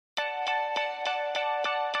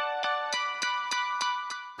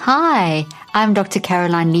Hi, I'm Dr.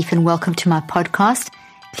 Caroline Leaf and welcome to my podcast,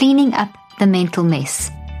 Cleaning Up the Mental Mess.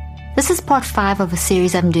 This is part 5 of a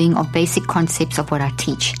series I'm doing of basic concepts of what I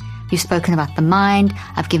teach. We've spoken about the mind,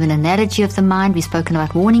 I've given an analogy of the mind, we've spoken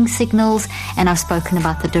about warning signals, and I've spoken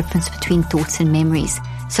about the difference between thoughts and memories.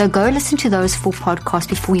 So go listen to those 4 podcasts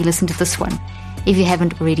before you listen to this one, if you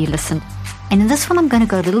haven't already listened. And in this one, I'm going to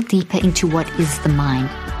go a little deeper into what is the mind.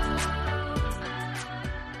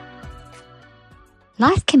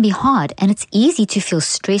 Life can be hard and it's easy to feel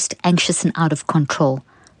stressed, anxious, and out of control.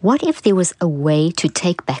 What if there was a way to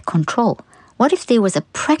take back control? What if there was a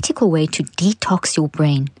practical way to detox your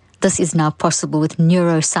brain? This is now possible with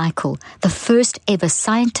NeuroCycle, the first ever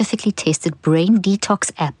scientifically tested brain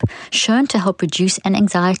detox app shown to help reduce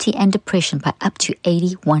anxiety and depression by up to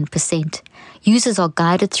 81%. Users are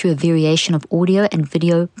guided through a variation of audio and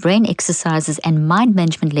video, brain exercises, and mind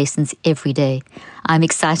management lessons every day. I'm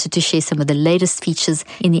excited to share some of the latest features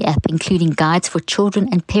in the app, including guides for children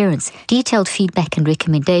and parents, detailed feedback and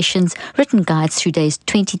recommendations, written guides through days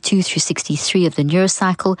 22 through 63 of the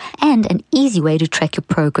NeuroCycle, and an easy way to track your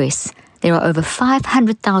progress. There are over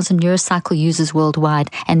 500,000 NeuroCycle users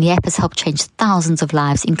worldwide, and the app has helped change thousands of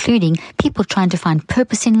lives, including people trying to find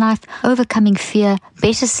purpose in life, overcoming fear,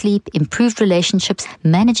 better sleep, improved relationships,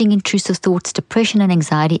 managing intrusive thoughts, depression and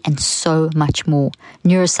anxiety, and so much more.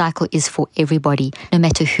 NeuroCycle is for everybody. No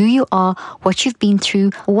matter who you are, what you've been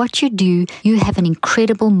through, or what you do, you have an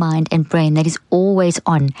incredible mind and brain that is always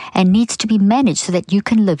on and needs to be managed so that you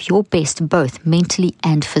can live your best both mentally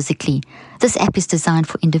and physically. This app is designed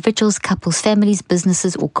for individuals, couples, families,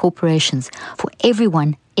 businesses, or corporations, for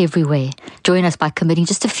everyone, everywhere. Join us by committing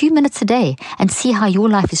just a few minutes a day and see how your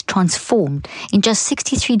life is transformed. In just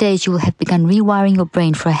 63 days, you will have begun rewiring your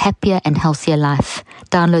brain for a happier and healthier life.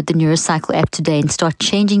 Download the NeuroCycle app today and start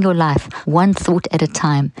changing your life one thought at a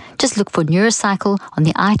time. Just look for NeuroCycle on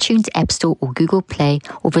the iTunes App Store or Google Play,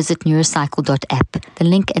 or visit neurocycle.app. The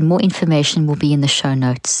link and more information will be in the show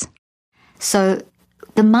notes. So,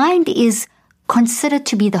 the mind is considered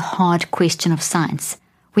to be the hard question of science.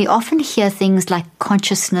 We often hear things like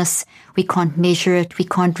consciousness, we can't measure it, we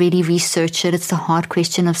can't really research it, it's the hard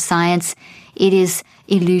question of science, it is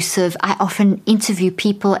elusive. I often interview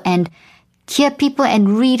people and hear people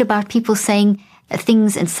and read about people saying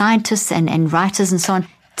things, and scientists and writers and so on,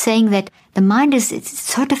 saying that the mind it's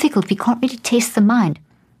so difficult, we can't really test the mind.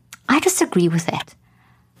 I disagree with that.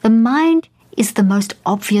 The mind is the most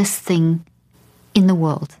obvious thing in the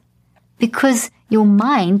world, because your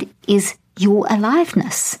mind is your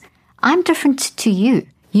aliveness. I'm different to you.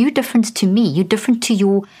 You're different to me. You're different to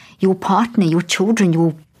your partner, your children,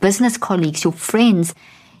 your business colleagues, your friends.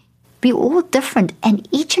 We're all different, and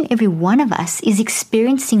each and every one of us is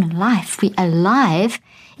experiencing life. We're alive,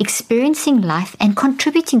 experiencing life and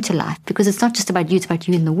contributing to life, because it's not just about you, it's about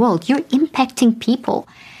you in the world. You're impacting people.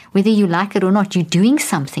 Whether you like it or not, you're doing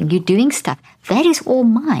something, you're doing stuff. That is all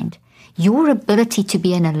mind. Your ability to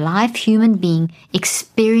be an alive human being,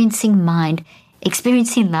 experiencing mind,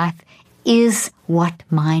 experiencing life, is what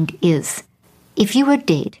mind is. If you were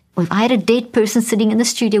dead, or if I had a dead person sitting in the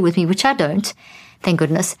studio with me, which I don't, thank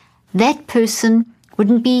goodness, that dead person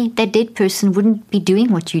wouldn't be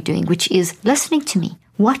doing what you're doing, which is listening to me,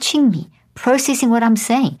 watching me, processing what I'm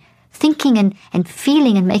saying, thinking and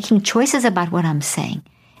feeling and making choices about what I'm saying.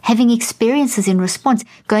 Having experiences in response,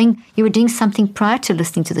 you were doing something prior to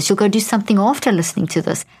listening to this, you'll go do something after listening to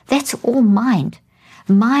this. That's all mind.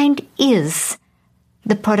 Mind is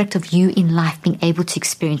the product of you in life being able to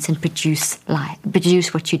experience and produce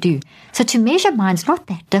what you do. So to measure mind's not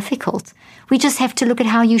that difficult. We just have to look at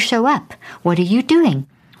how you show up. What are you doing?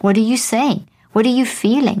 What are you saying? What are you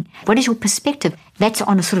feeling? What is your perspective? That's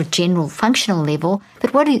on a sort of general functional level, but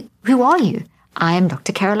who are you? I am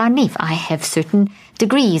Dr. Caroline Leaf. I have certain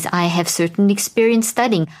degrees. I have certain experience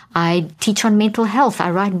studying. I teach on mental health. I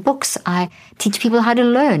write books. I teach people how to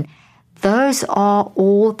learn. Those are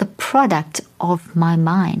all the product of my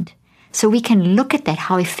mind. So we can look at that.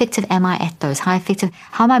 How effective am I at those? How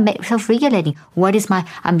am I self-regulating?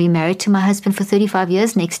 I'm being married to my husband for 35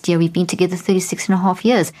 years next year. We've been together 36 and a half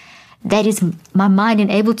years. That is, my mind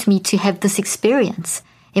enabled me to have this experience.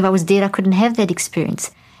 If I was dead, I couldn't have that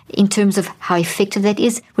experience. In terms of how effective that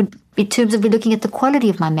is, in terms of looking at the quality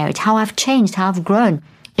of my marriage, how I've changed, how I've grown.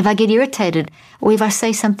 If I get irritated, or if I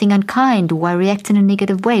say something unkind, or I react in a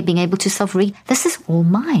negative way, being able to self-regulate, this is all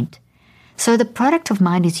mind. So the product of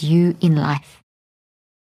mind is you in life.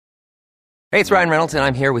 Hey, it's Ryan Reynolds, and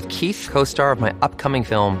I'm here with Keith, co-star of my upcoming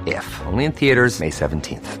film, If, only in theaters May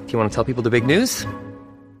 17th. Do you want to tell people the big news?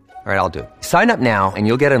 All right, I'll do it. Sign up now and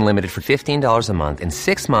you'll get unlimited for $15 a month and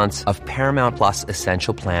 6 months of Paramount Plus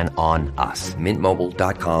Essential Plan on us.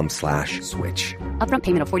 MintMobile.com/switch. Upfront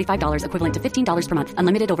payment of $45 equivalent to $15 per month.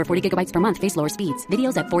 Unlimited over 40 gigabytes per month. Face lower speeds.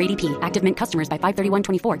 Videos at 480p. Active Mint customers by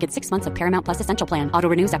 531.24 get 6 months of Paramount Plus Essential Plan. Auto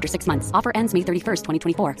renews after 6 months. Offer ends May 31st,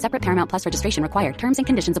 2024. Separate Paramount Plus registration required. Terms and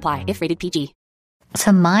conditions apply if rated PG.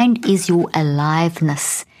 So mind is your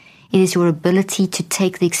aliveness. It is your ability to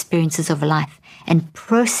take the experiences of life and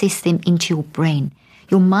process them into your brain.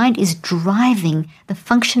 Your mind is driving the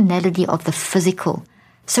functionality of the physical.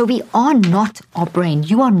 So we are not our brain.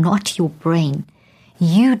 You are not your brain.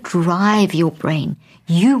 You drive your brain.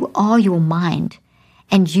 You are your mind,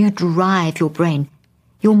 and you drive your brain.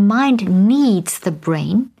 Your mind needs the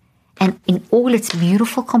brain and in all its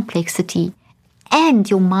beautiful complexity, and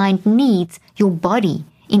your mind needs your body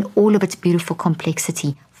in all of its beautiful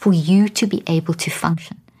complexity for you to be able to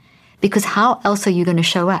function. Because how else are you going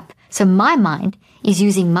to show up? So my mind is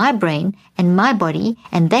using my brain and my body,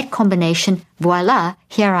 and that combination, voila,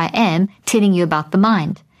 here I am telling you about the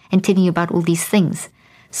mind and telling you about all these things.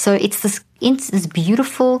 So it's this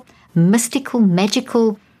beautiful, mystical,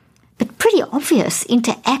 magical, but pretty obvious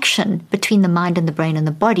interaction between the mind and the brain and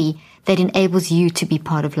the body that enables you to be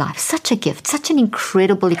part of life. Such a gift, such an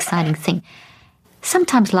incredible, exciting thing.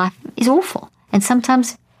 Sometimes life is awful, and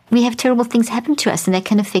sometimes we have terrible things happen to us, and that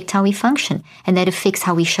can affect how we function, and that affects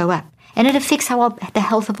how we show up, and it affects the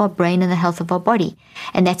health of our brain and the health of our body.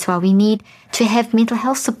 And that's why we need to have mental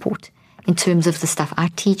health support in terms of the stuff I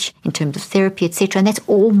teach, in terms of therapy, etc. And that's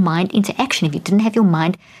all mind interaction. If you didn't have your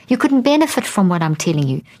mind, you couldn't benefit from what I'm telling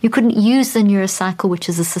you. You couldn't use the neurocycle, which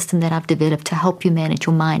is a system that I've developed to help you manage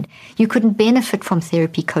your mind. You couldn't benefit from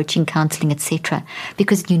therapy, coaching, counseling, etc.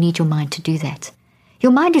 because you need your mind to do that.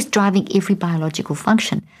 Your mind is driving every biological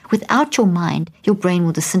function. Without your mind, your brain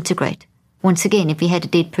will disintegrate. Once again, if we had a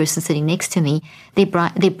dead person sitting next to me, their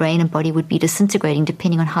brain and body would be disintegrating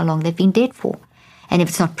depending on how long they've been dead for. And if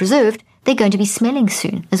it's not preserved, they're going to be smelling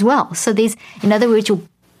soon as well. So in other words, your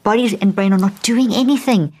body and brain are not doing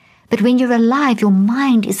anything. But when you're alive, your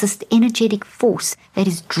mind is this energetic force that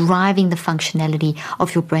is driving the functionality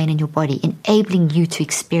of your brain and your body, enabling you to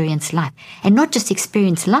experience life. And not just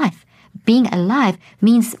experience life. Being alive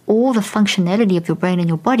means all the functionality of your brain and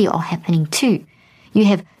your body are happening too. You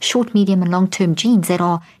have short, medium, and long-term genes that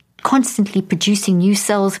are constantly producing new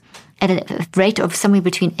cells at a rate of somewhere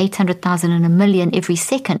between 800,000 and 1 million every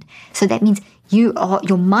second. So that means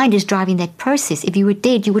your mind is driving that process. If you were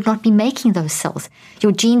dead, you would not be making those cells.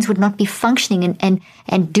 Your genes would not be functioning and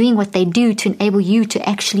doing what they do to enable you to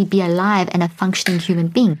actually be alive and a functioning human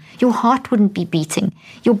being. Your heart wouldn't be beating.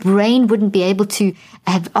 Your brain wouldn't be able to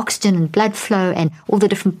have oxygen and blood flow and all the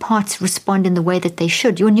different parts respond in the way that they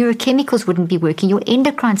should. Your neurochemicals wouldn't be working. Your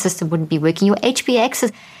endocrine system wouldn't be working. Your HPA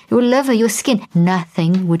axis, your liver, your skin,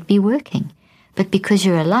 nothing would be working. But because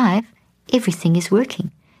you're alive, everything is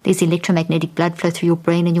working. There's electromagnetic blood flow through your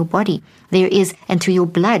brain and your body. And through your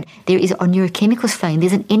blood, there is neurochemicals flowing.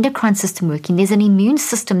 There's an endocrine system working. There's an immune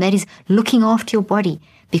system that is looking after your body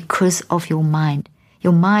because of your mind.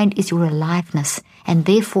 Your mind is your aliveness, and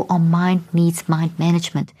therefore our mind needs mind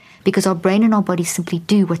management because our brain and our body simply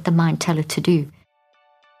do what the mind tells it to do.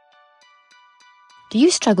 Do you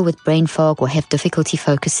struggle with brain fog or have difficulty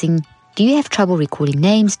focusing? Do you have trouble recalling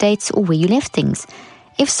names, dates, or where you left things?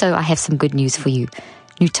 If so, I have some good news for you.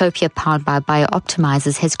 Newtopia, powered by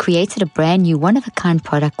BioOptimizers, has created a brand new one-of-a-kind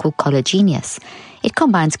product called Collagenius. It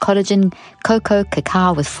combines collagen, cocoa,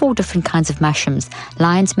 cacao with 4 different kinds of mushrooms: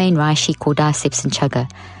 lion's mane, reishi, cordyceps, and chaga.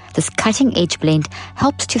 This cutting-edge blend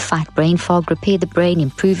helps to fight brain fog, repair the brain,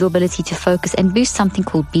 improve your ability to focus, and boost something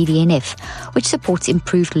called BDNF, which supports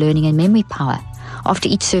improved learning and memory power. After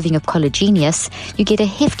each serving of Collagenius, you get a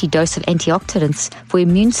hefty dose of antioxidants for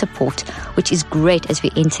immune support, which is great as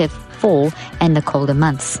we enter fall and the colder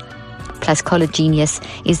months. Plus, Collagenius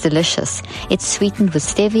is delicious. It's sweetened with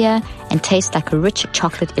stevia and tastes like a rich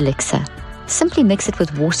chocolate elixir. Simply mix it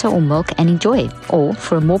with water or milk and enjoy. Or,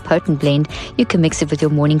 for a more potent blend, you can mix it with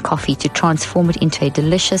your morning coffee to transform it into a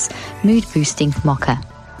delicious, mood-boosting mocha.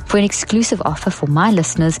 For an exclusive offer for my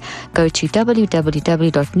listeners, go to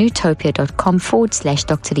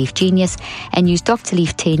www.newtopia.com/Dr. Leaf Genius and use Dr.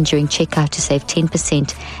 Leaf 10 during checkout to save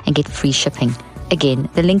 10% and get free shipping. Again,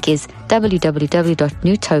 the link is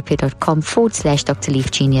www.newtopia.com/Dr.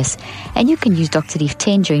 Leaf Genius, and you can use Dr. Leaf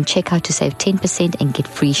 10 during checkout to save 10% and get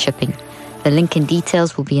free shipping. The link and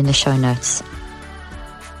details will be in the show notes.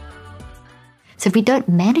 So if we don't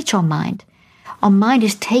manage our mind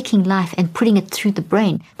is taking life and putting it through the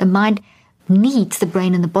brain. The mind needs the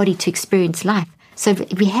brain and the body to experience life. So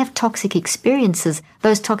if we have toxic experiences,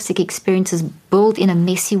 those toxic experiences build in a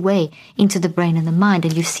messy way into the brain and the mind.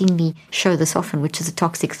 And you've seen me show this often, which is a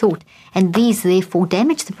toxic thought. And these therefore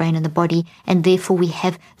damage the brain and the body. And therefore we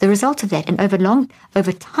have the result of that. And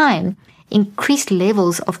over time, increased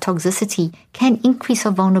levels of toxicity can increase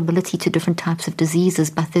our vulnerability to different types of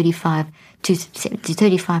diseases by 35 to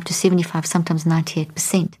 75, sometimes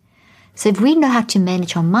 98%. So if we know how to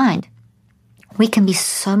manage our mind, we can be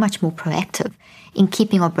so much more proactive in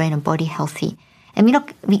keeping our brain and body healthy. And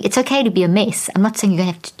it's okay to be a mess. I'm not saying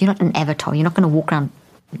you're not an avatar. You're not going to walk around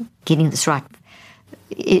getting this right.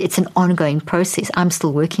 It's an ongoing process. I'm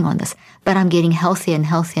still working on this, but I'm getting healthier and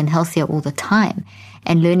healthier and healthier all the time,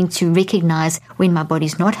 and learning to recognize when my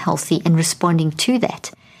body's not healthy and responding to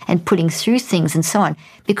that and putting through things and so on,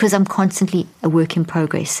 because I'm constantly a work in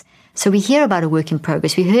progress. So we hear about a work in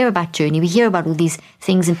progress, we hear about journey, we hear about all these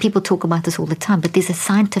things, and people talk about this all the time, but there's a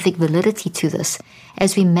scientific validity to this.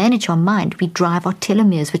 As we manage our mind, we drive our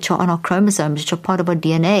telomeres, which are on our chromosomes, which are part of our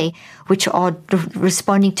DNA, which are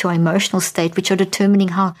responding to our emotional state, which are determining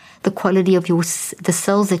how the quality of the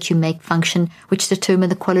cells that you make function, which determine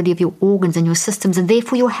the quality of your organs and your systems, and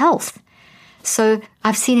therefore your health. So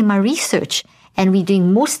I've seen in my research, and we're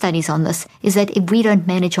doing more studies on this, is that if we don't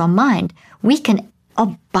manage our mind,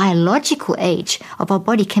 our biological age of our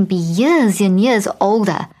body can be years and years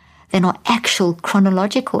older than our actual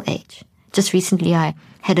chronological age. Just recently, I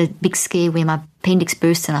had a big scare where my appendix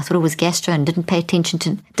burst, and I thought it was gastro, and didn't pay attention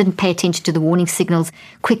to the warning signals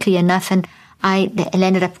quickly enough, and I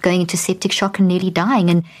ended up going into septic shock and nearly dying.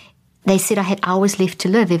 And they said I had hours left to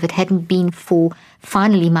live if it hadn't been for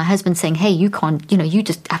finally my husband saying, "Hey, you can't,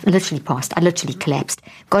 I literally passed. I literally collapsed.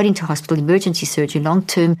 Got into hospital, emergency surgery,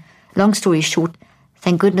 long story short.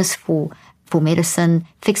 Thank goodness for medicine,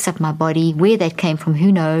 fixed up my body. Where that came from,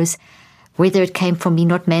 who knows? Whether it came from me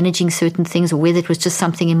not managing certain things, or whether it was just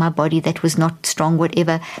something in my body that was not strong,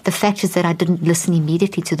 whatever. The fact is that I didn't listen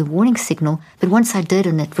immediately to the warning signal. But once I did,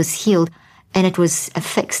 and it was healed, and it was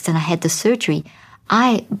fixed, and I had the surgery,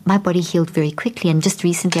 my body healed very quickly. And just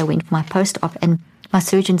recently I went for my post-op, and my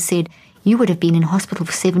surgeon said, "You would have been in hospital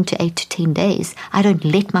for 7 to 8 to 10 days. I don't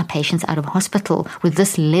let my patients out of hospital with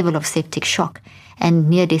this level of septic shock and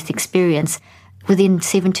near-death experience within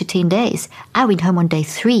 7 to 10 days. I went home on day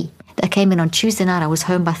 3. I came in on Tuesday night. I was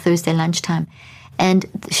home by Thursday lunchtime. And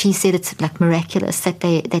she said it's like miraculous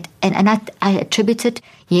and I attribute it,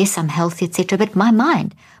 yes, I'm healthy, etc. But my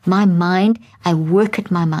mind, I work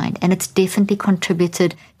at my mind, and it's definitely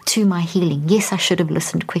contributed to my healing. Yes, I should have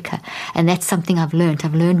listened quicker. And that's something I've learned.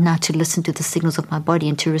 I've learned now to listen to the signals of my body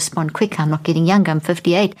and to respond quicker. I'm not getting younger. I'm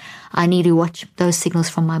 58. I need to watch those signals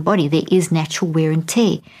from my body. There is natural wear and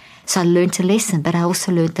tear. So I learned a lesson, but I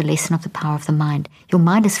also learned the lesson of the power of the mind. Your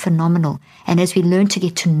mind is phenomenal. And as we learn to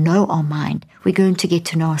get to know our mind, we're going to get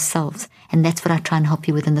to know ourselves. And that's what I try and help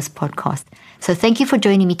you with in this podcast. So thank you for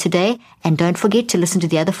joining me today. And don't forget to listen to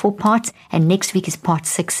the other 4 parts. And next week is part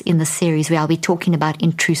 6 in the series, where I'll be talking about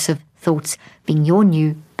intrusive thoughts being your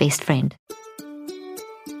new best friend.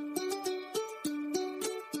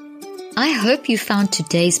 I hope you found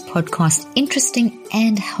today's podcast interesting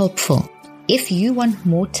and helpful. If you want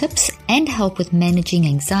more tips and help with managing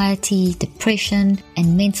anxiety, depression,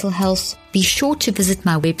 and mental health, be sure to visit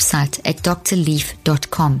my website at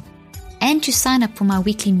drleaf.com and to sign up for my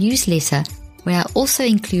weekly newsletter, where I also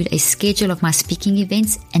include a schedule of my speaking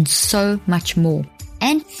events and so much more.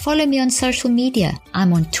 And follow me on social media.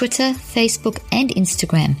 I'm on Twitter, Facebook, and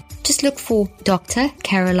Instagram. Just look for Dr.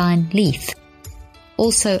 Caroline Leaf.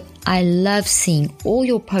 Also, I love seeing all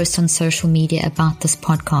your posts on social media about this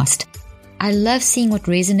podcast. I love seeing what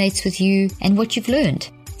resonates with you and what you've learned.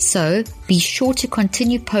 So be sure to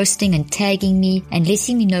continue posting and tagging me and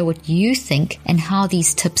letting me know what you think and how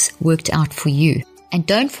these tips worked out for you. And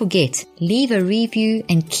don't forget, leave a review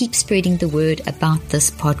and keep spreading the word about this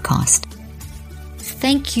podcast.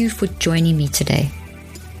 Thank you for joining me today.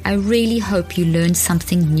 I really hope you learned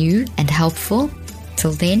something new and helpful.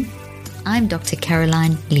 Till then, I'm Dr.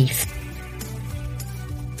 Caroline Leaf.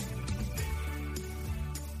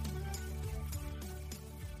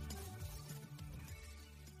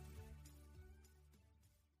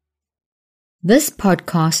 This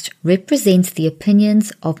podcast represents the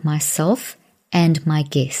opinions of myself and my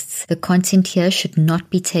guests. The content here should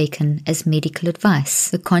not be taken as medical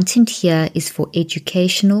advice. The content here is for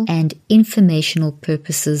educational and informational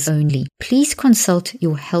purposes only. Please consult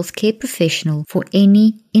your healthcare professional for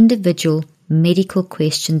any individual medical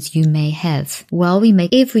questions you may have. While we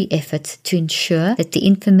make every effort to ensure that the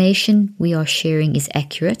information we are sharing is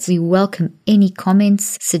accurate, we welcome any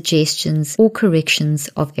comments, suggestions, or corrections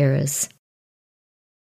of errors.